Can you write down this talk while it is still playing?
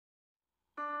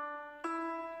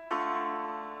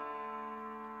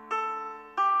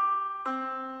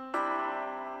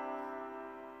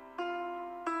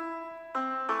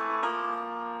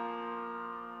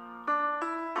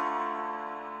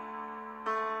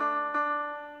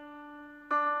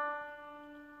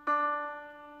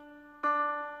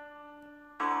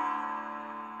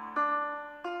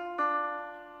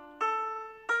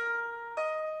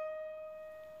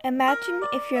Imagine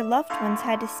if your loved ones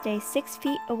had to stay 6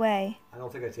 feet away. I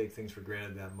don't think I take things for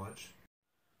granted that much.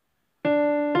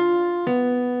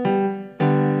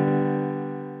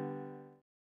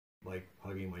 Like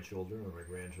hugging my children or my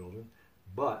grandchildren.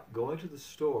 But going to the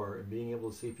store and being able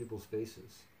to see people's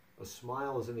faces. A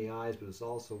smile is in the eyes, but it's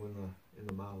also in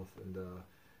the mouth. And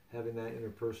having that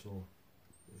interpersonal,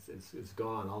 it's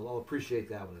gone. I'll appreciate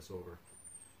that when it's over.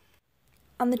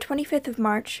 On the 25th of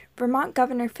March, Vermont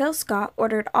Governor Phil Scott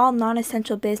ordered all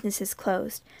non-essential businesses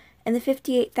closed, and the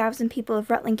 58,000 people of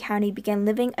Rutland County began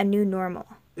living a new normal.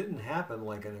 It didn't happen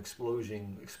like an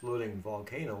exploding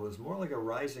volcano. It was more like a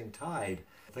rising tide.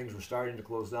 Things were starting to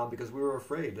close down because we were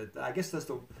afraid. I guess that's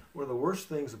one of the worst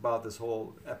things about this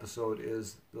whole episode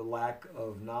is the lack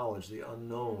of knowledge, the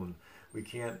unknown. We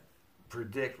can't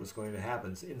predict what's going to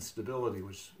happen. It's instability,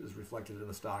 which is reflected in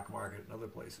the stock market and other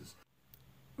places.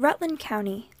 Rutland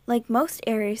County, like most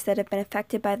areas that have been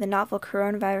affected by the novel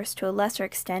coronavirus to a lesser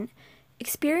extent,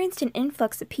 experienced an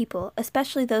influx of people,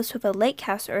 especially those who have a lake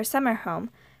house or a summer home,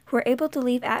 who are able to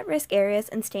leave at-risk areas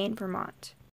and stay in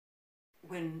Vermont.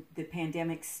 When the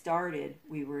pandemic started,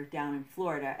 we were down in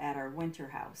Florida at our winter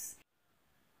house.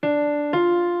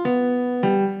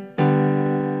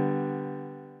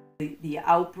 The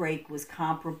outbreak was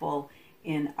comparable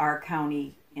in our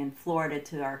county in Florida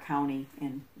to our county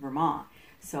in Vermont.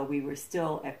 So we were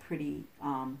still a pretty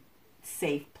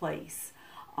safe place.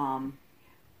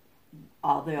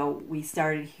 Although we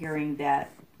started hearing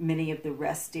that many of the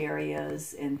rest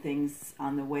areas and things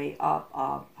on the way up,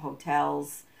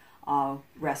 hotels,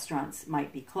 restaurants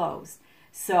might be closed.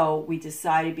 So we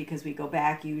decided, because we go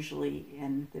back usually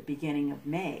in the beginning of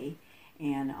May,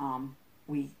 and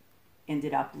we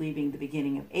ended up leaving the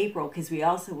beginning of April because we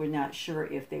also were not sure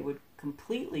if they would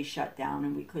completely shut down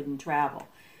and we couldn't travel.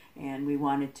 And we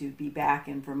wanted to be back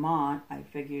in Vermont. I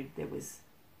figured there was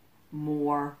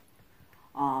more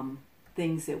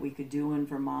things that we could do in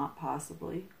Vermont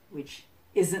possibly, which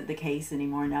isn't the case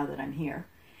anymore now that I'm here.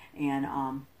 And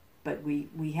but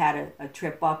we had a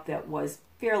trip up that was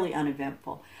fairly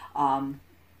uneventful.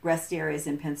 Rest areas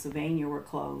in Pennsylvania were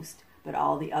closed, but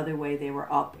all the other way they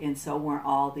were up, and so weren't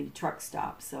all the truck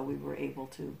stops. So we were able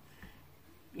to,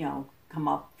 come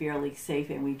up fairly safe,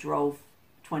 and we drove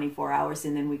 24 hours,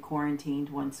 and then we quarantined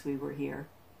once we were here.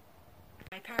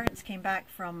 My parents came back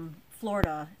from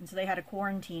Florida, and so they had a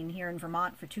quarantine here in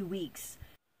Vermont for 2 weeks.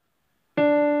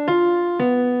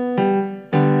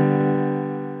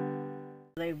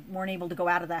 They weren't able to go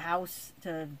out of the house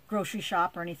to grocery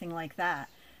shop or anything like that.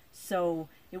 So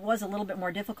it was a little bit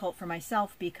more difficult for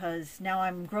myself because now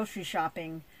I'm grocery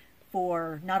shopping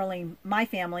for not only my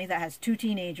family that has 2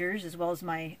 teenagers, as well as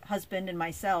my husband and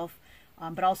myself,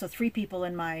 but also 3 people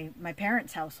in my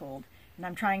parents' household. And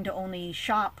I'm trying to only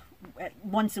shop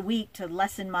once a week to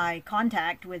lessen my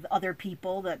contact with other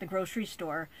people at the grocery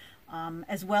store,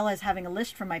 as well as having a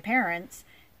list from my parents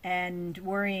and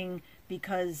worrying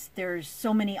because there's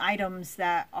so many items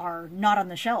that are not on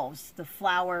the shelves, the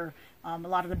flour, a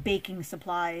lot of the baking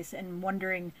supplies, and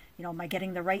wondering, am I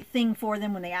getting the right thing for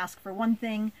them when they ask for one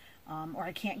thing, or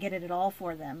I can't get it at all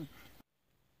for them.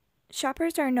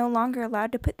 Shoppers are no longer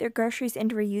allowed to put their groceries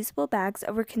into reusable bags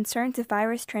over concerns of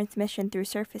virus transmission through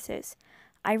surfaces.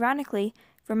 Ironically,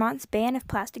 Vermont's ban of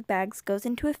plastic bags goes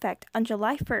into effect on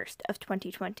July 1st of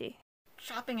 2020.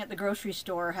 Shopping at the grocery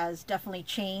store has definitely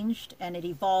changed, and it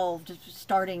evolved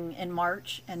starting in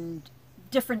March, and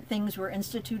different things were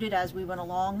instituted as we went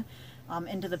along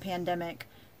into the pandemic.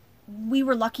 We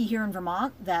were lucky here in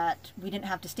Vermont that we didn't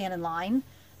have to stand in line.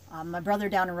 My brother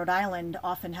down in Rhode Island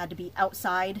often had to be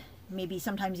outside, maybe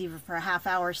sometimes even for a half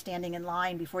hour standing in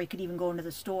line before he could even go into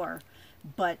the store.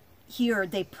 But here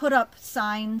they put up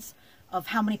signs of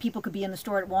how many people could be in the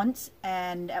store at once,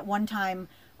 and at one time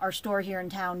our store here in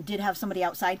town did have somebody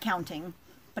outside counting,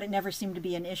 but it never seemed to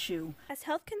be an issue. As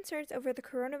health concerns over the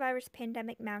coronavirus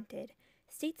pandemic mounted,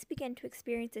 states began to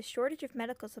experience a shortage of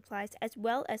medical supplies as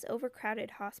well as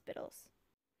overcrowded hospitals.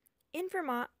 In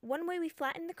Vermont, one way we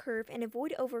flatten the curve and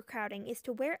avoid overcrowding is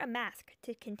to wear a mask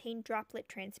to contain droplet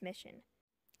transmission.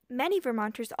 Many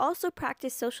Vermonters also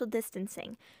practice social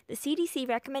distancing, the CDC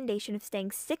recommendation of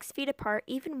staying 6 feet apart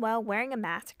even while wearing a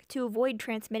mask to avoid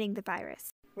transmitting the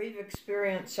virus. We've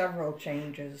experienced several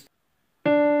changes.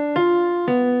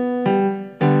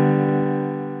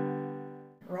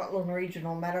 Rutland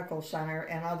Regional Medical Center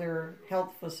and other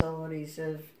health facilities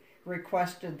have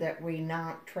requested that we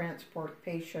not transport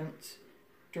patients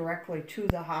directly to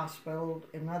the hospital.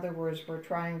 In other words, we're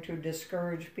trying to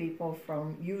discourage people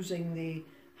from using the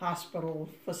hospital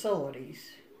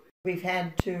facilities. We've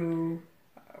had to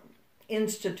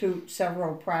institute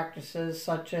several practices,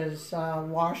 such as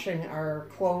washing our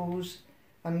clothes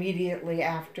immediately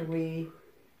after we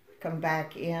come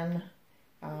back in,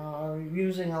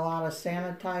 using a lot of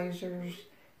sanitizers,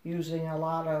 using a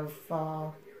lot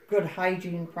of good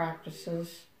hygiene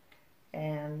practices.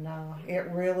 And it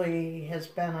really has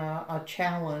been a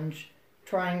challenge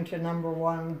trying to, number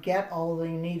one, get all the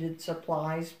needed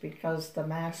supplies because the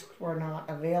masks were not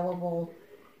available,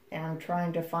 and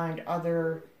trying to find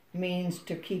other means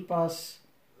to keep us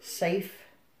safe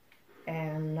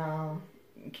and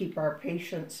keep our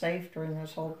patients safe during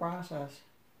this whole process.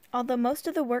 Although most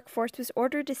of the workforce was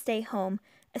ordered to stay home,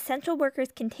 essential workers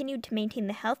continued to maintain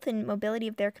the health and mobility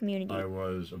of their community. I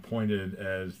was appointed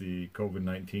as the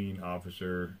COVID-19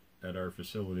 officer at our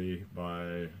facility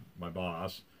by my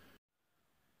boss.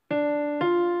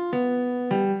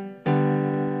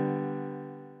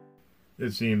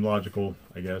 It seemed logical,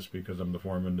 I guess, because I'm the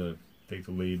foreman, to take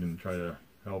the lead and try to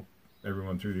help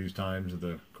everyone through these times of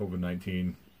the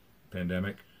COVID-19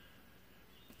 pandemic.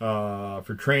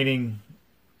 For training,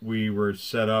 we were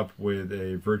set up with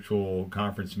a virtual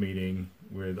conference meeting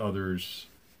with others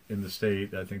in the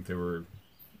state. I think there were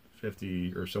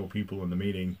 50 or so people in the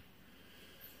meeting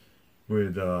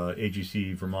with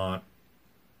AGC Vermont.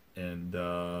 And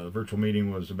the virtual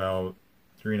meeting was about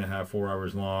 3.5, 4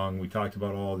 hours long. We talked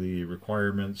about all the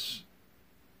requirements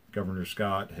Governor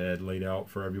Scott had laid out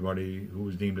for everybody who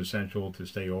was deemed essential to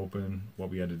stay open, what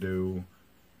we had to do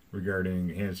regarding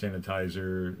hand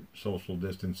sanitizer, social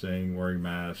distancing, wearing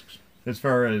masks. As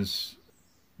far as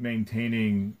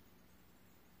maintaining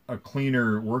a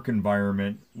cleaner work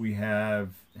environment, we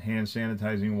have hand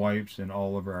sanitizing wipes in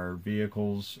all of our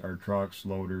vehicles, our trucks,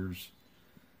 loaders,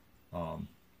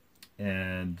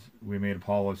 and we made a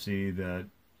policy that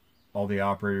all the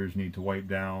operators need to wipe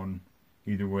down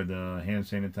either with the hand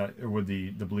sanitizer or with the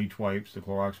bleach wipes, the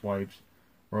Clorox wipes,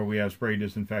 or we have spray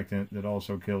disinfectant that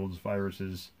also kills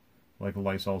viruses like a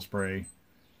Lysol spray.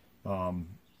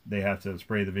 They have to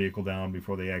spray the vehicle down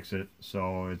before they exit,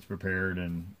 so it's prepared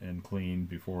and clean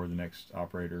before the next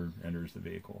operator enters the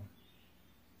vehicle.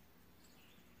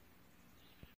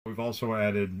 We've also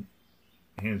added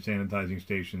hand sanitizing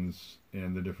stations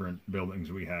in the different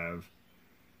buildings we have.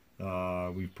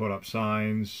 We've put up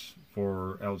signs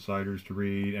for outsiders to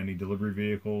read. Any delivery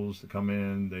vehicles that come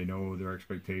in, they know their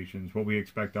expectations, what we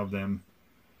expect of them,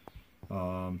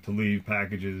 to leave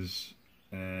packages,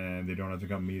 and they don't have to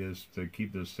come meet us, to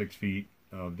keep the 6 feet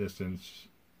of distance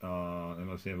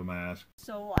unless they have a mask.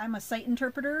 So I'm a site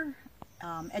interpreter,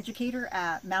 educator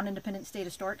at Mount Independent State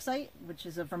Historic Site, which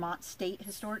is a Vermont state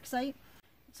historic site.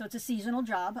 So it's a seasonal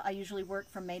job. I usually work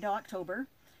from May to October.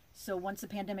 So once the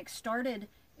pandemic started,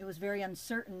 it was very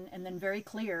uncertain and then very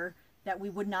clear that we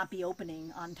would not be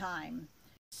opening on time.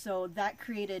 So that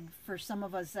created, for some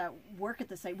of us that work at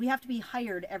the site, we have to be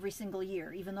hired every single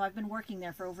year. Even though I've been working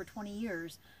there for over 20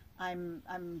 years, I'm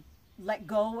let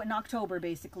go in October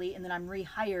basically, and then I'm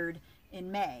rehired in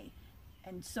May.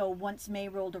 And so once May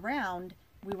rolled around,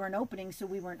 we weren't opening, so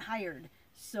we weren't hired.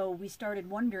 So we started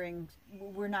wondering,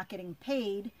 we're not getting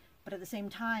paid, but at the same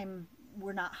time,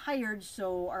 we're not hired,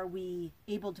 so are we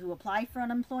able to apply for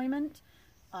unemployment?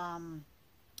 And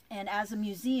as a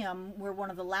museum, we're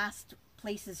one of the last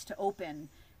places to open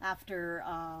after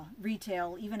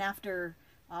retail, even after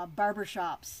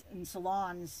barbershops and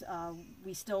salons.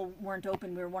 We still weren't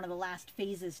open. We were one of the last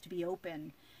phases to be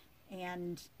open.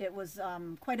 And it was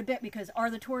quite a bit, because are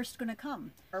the tourists going to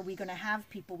come? Are we going to have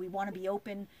people? We want to be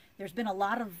open. There's been a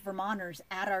lot of Vermonters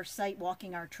at our site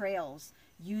walking our trails,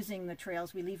 using the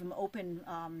trails. We leave them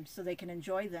open so they can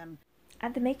enjoy them.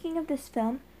 At the making of this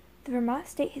film, the Vermont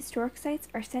State Historic Sites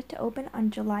are set to open on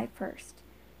July 1st.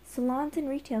 Salons and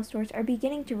retail stores are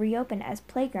beginning to reopen as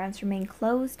playgrounds remain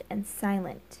closed and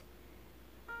silent.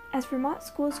 As Vermont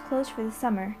schools close for the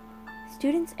summer,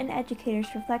 students and educators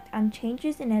reflect on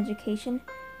changes in education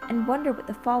and wonder what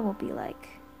the fall will be like.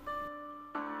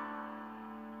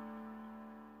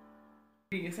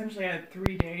 We essentially had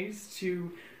 3 days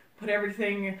to put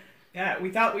everything that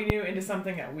we thought we knew into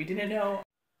something that we didn't know.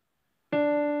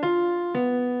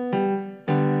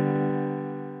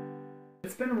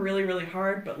 It's been really, really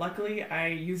hard, but luckily I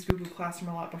used Google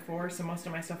Classroom a lot before, so most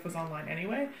of my stuff was online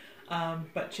anyway.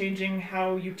 But changing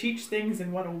how you teach things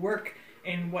and what'll work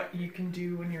and what you can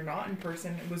do when you're not in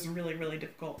person was really, really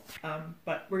difficult.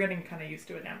 But we're getting kind of used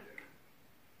to it now.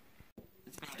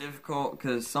 It's been difficult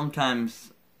because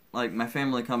sometimes, like, my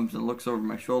family comes and looks over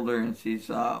my shoulder and sees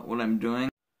what I'm doing.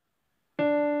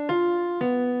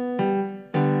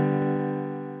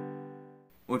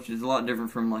 Which is a lot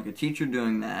different from, like, a teacher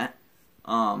doing that,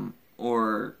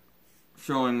 or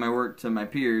showing my work to my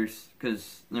peers,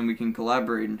 because then we can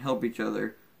collaborate and help each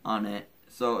other on it.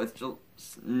 So it's just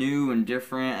new and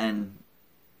different, and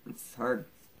it's hard.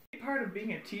 Part of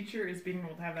being a teacher is being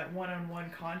able to have that one-on-one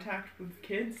contact with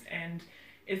kids, and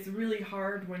it's really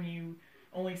hard when you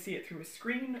only see it through a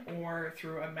screen or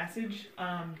through a message.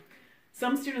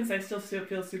 Some students I still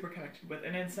feel super connected with,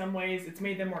 and in some ways it's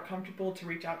made them more comfortable to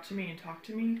reach out to me and talk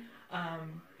to me.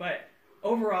 But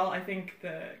overall, I think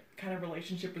the kind of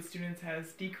relationship with students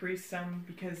has decreased some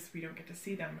because we don't get to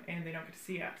see them and they don't get to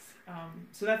see us.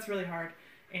 So that's really hard,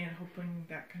 and hoping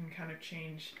that can kind of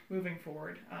change moving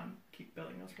forward, keep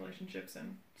building those relationships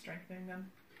and strengthening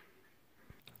them.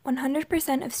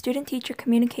 100% of student-teacher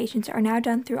communications are now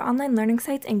done through online learning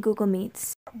sites and Google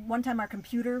Meets. One time our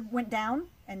computer went down,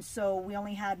 and so we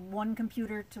only had one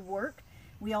computer to work.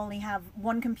 We only have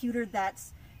one computer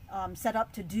that's set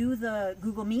up to do the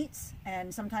Google Meets,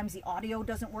 and sometimes the audio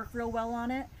doesn't work real well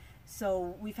on it.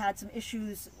 So we've had some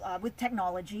issues with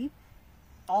technology.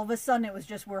 All of a sudden it was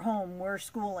just, we're home, we're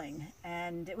schooling,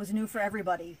 and it was new for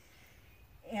everybody.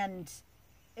 And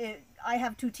I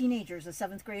have two teenagers, a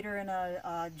 7th grader and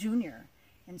a junior,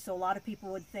 and so a lot of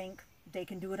people would think they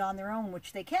can do it on their own,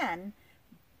 which they can,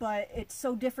 but it's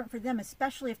so different for them,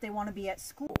 especially if they want to be at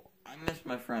school. I miss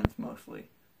my friends mostly.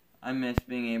 I miss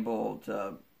being able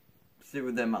to sit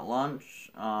with them at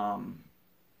lunch,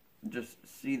 just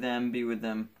see them, be with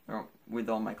them with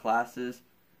all my classes.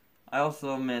 I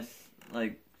also miss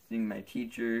seeing my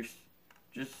teachers,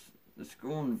 just the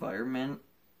school environment.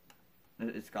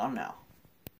 It's gone now.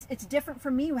 It's different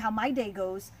for me how my day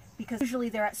goes, because usually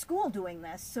they're at school doing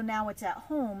this, so now it's at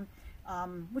home,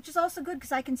 which is also good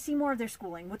because I can see more of their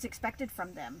schooling, what's expected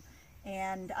from them.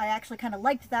 And I actually kind of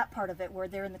liked that part of it, where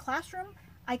they're in the classroom,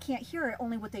 I can't hear it,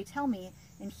 only what they tell me,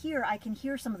 and here I can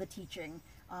hear some of the teaching.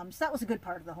 So that was a good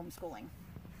part of the homeschooling.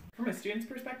 From a student's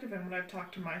perspective, and when I've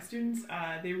talked to my students,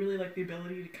 they really like the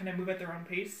ability to kind of move at their own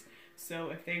pace.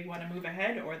 So if they want to move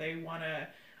ahead, or they want to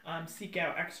seek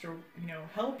out extra,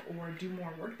 help or do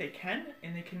more work, they can,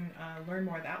 and they can learn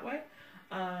more that way.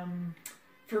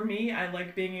 For me, I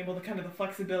like being able to kind of the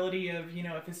flexibility of,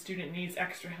 if a student needs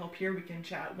extra help here, we can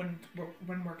chat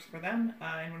when works for them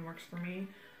and when works for me.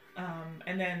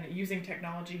 And then using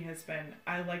technology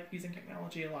I like using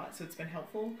technology a lot, so it's been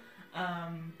helpful.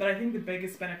 But I think the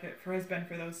biggest benefit has been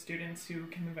for those students who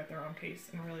can move at their own pace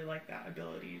and really like that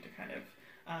ability to kind of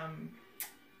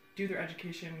do their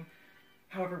education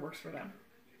however works for them.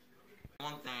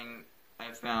 One thing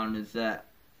I found is that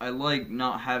I like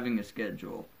not having a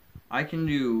schedule. I can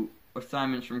do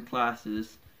assignments from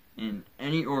classes in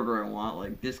any order I want,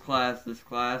 like this class,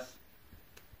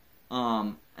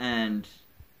 and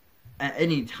at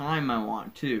any time I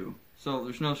want to. So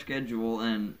there's no schedule,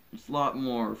 and it's a lot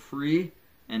more free,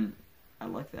 and I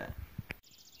like that.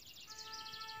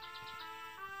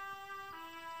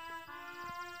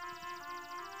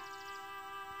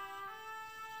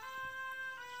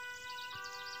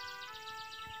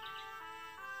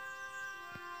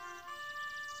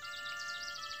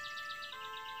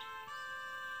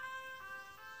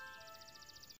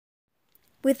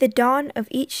 With the dawn of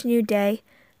each new day,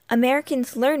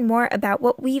 Americans learn more about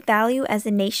what we value as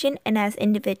a nation and as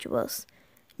individuals.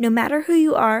 No matter who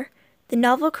you are, the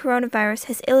novel coronavirus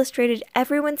has illustrated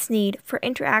everyone's need for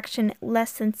interaction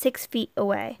less than 6 feet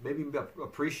away. Maybe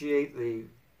appreciate the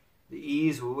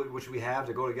ease which we have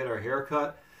to go to get our hair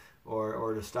cut,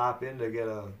 or to stop in to get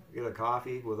a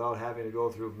coffee without having to go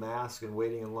through masks and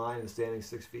waiting in line and standing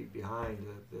 6 feet behind.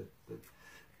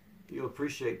 You'll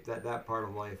appreciate that part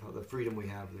of life, the freedom we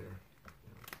have there.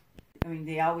 I mean,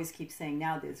 they always keep saying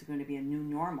now there's going to be a new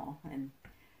normal, and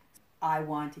I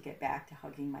want to get back to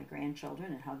hugging my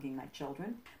grandchildren and hugging my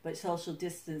children, but social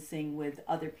distancing with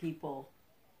other people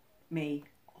may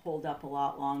hold up a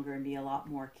lot longer and be a lot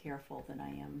more careful than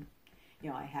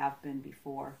I have been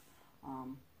before.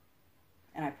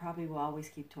 And I probably will always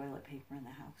keep toilet paper in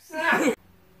the house.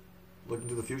 Looking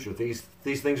to the future, these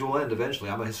things will end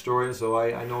eventually. I'm a historian, so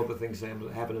I know that things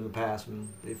happened in the past and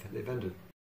they've ended.